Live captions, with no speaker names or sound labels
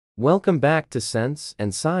Welcome back to Sense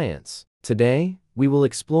and Science. Today, we will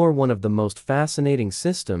explore one of the most fascinating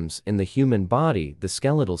systems in the human body, the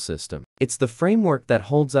skeletal system. It's the framework that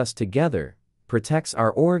holds us together, protects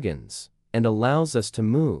our organs, and allows us to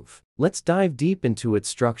move. Let's dive deep into its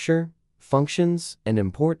structure, functions, and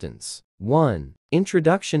importance. 1.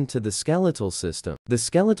 Introduction to the skeletal system. The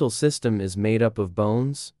skeletal system is made up of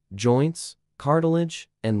bones, joints, cartilage,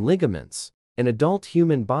 and ligaments. An adult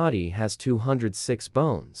human body has 206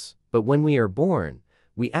 bones, but when we are born,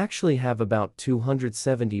 we actually have about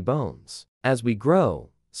 270 bones. As we grow,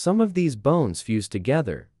 some of these bones fuse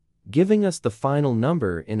together, giving us the final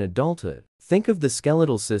number in adulthood. Think of the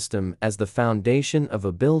skeletal system as the foundation of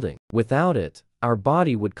a building. Without it, our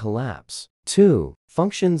body would collapse. 2.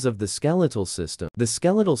 Functions of the skeletal system. The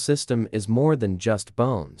skeletal system is more than just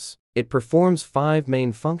bones. It performs 5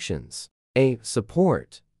 main functions. A.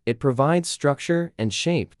 Support. It provides structure and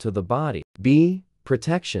shape to the body. B.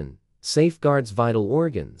 Protection. Safeguards vital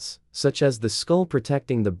organs, such as the skull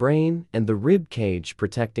protecting the brain and the rib cage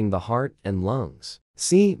protecting the heart and lungs.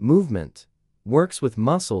 C. Movement. Works with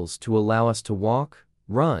muscles to allow us to walk,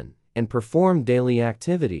 run, and perform daily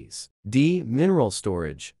activities. D. Mineral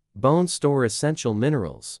storage. Bones store essential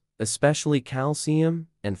minerals, especially calcium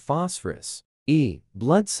and phosphorus. E.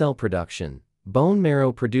 Blood cell production. Bone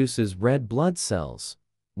marrow produces red blood cells,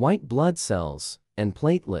 white blood cells, and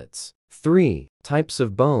platelets. 3. Types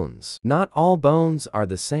of bones. Not all bones are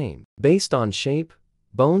the same. Based on shape,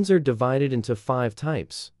 bones are divided into 5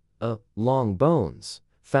 types. A. Long bones,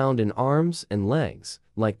 found in arms and legs,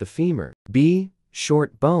 like the femur. B.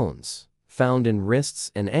 Short bones, found in wrists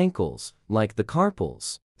and ankles, like the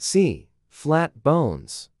carpals. C. Flat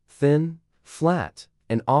bones, thin, flat,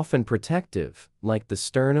 and often protective, like the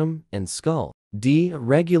sternum and skull. D.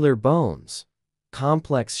 Regular bones,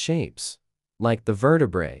 complex shapes, like the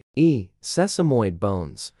vertebrae. E. Sesamoid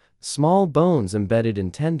bones, small bones embedded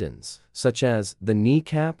in tendons, such as the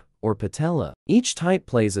kneecap or patella. Each type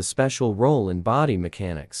plays a special role in body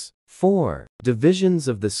mechanics. 4. Divisions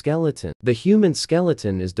of the skeleton. The human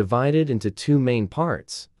skeleton is divided into 2 main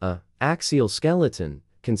parts. A. Axial skeleton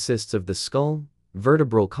consists of the skull,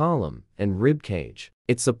 vertebral column, and rib cage.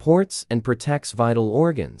 It supports and protects vital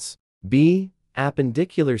organs. B.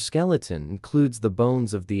 Appendicular skeleton includes the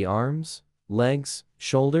bones of the arms, legs,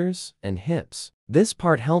 shoulders, and hips. This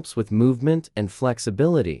part helps with movement and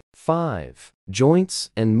flexibility. 5.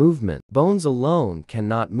 Joints and movement. Bones alone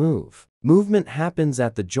cannot move. Movement happens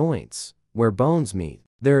at the joints, where bones meet.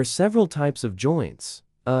 There are several types of joints.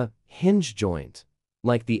 A hinge joint,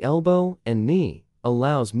 like the elbow and knee,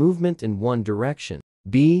 allows movement in one direction.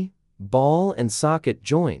 B. Ball and socket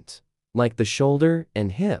joint, like the shoulder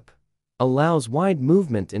and hip, allows wide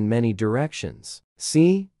movement in many directions.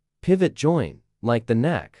 C. Pivot joint, like the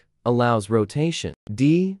neck, allows rotation.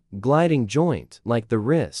 D. Gliding joint, like the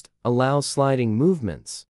wrist, allows sliding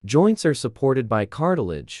movements. Joints are supported by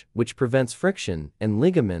cartilage, which prevents friction, and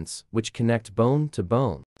ligaments, which connect bone to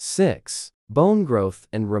bone. 6. Bone growth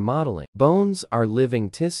and remodeling. Bones are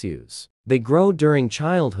living tissues. They grow during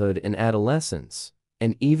childhood and adolescence,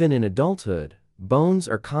 and even in adulthood, bones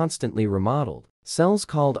are constantly remodeled. Cells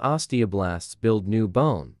called osteoblasts build new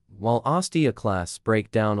bone, while osteoclasts break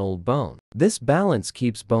down old bone. This balance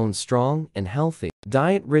keeps bones strong and healthy.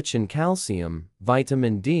 Diet rich in calcium,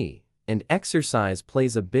 vitamin D, and exercise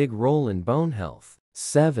plays a big role in bone health.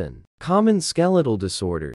 7. Common skeletal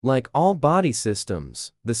disorders. Like all body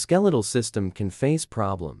systems, the skeletal system can face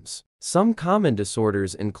problems. Some common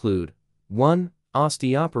disorders include 1.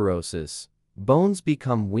 Osteoporosis. Bones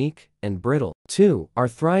become weak and brittle. 2.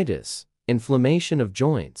 Arthritis. Inflammation of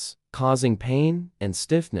joints, causing pain and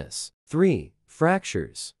stiffness. 3.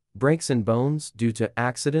 Fractures. Breaks in bones due to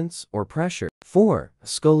accidents or pressure. 4.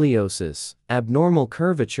 Scoliosis. Abnormal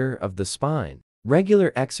curvature of the spine.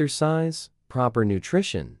 Regular exercise, proper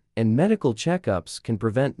nutrition, and medical checkups can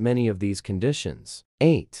prevent many of these conditions.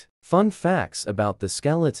 8. Fun facts about the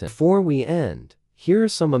skeleton. Before we end, here are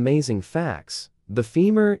some amazing facts. The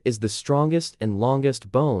femur is the strongest and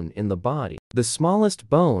longest bone in the body. The smallest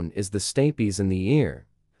bone is the stapes in the ear,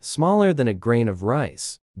 smaller than a grain of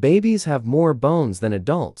rice. Babies have more bones than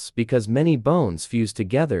adults because many bones fuse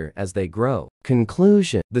together as they grow.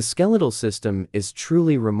 Conclusion. The skeletal system is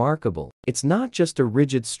truly remarkable. It's not just a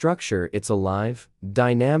rigid structure, it's alive,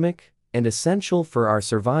 dynamic, and essential for our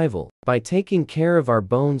survival. By taking care of our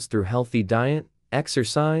bones through healthy diet,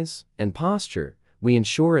 exercise, and posture, we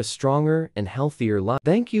ensure a stronger and healthier life.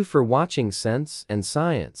 Thank you for watching Sense and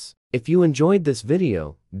Science. If you enjoyed this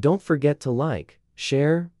video, don't forget to like,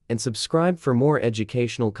 share, and subscribe for more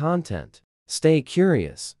educational content. Stay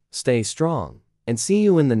curious, stay strong, and see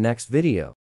you in the next video.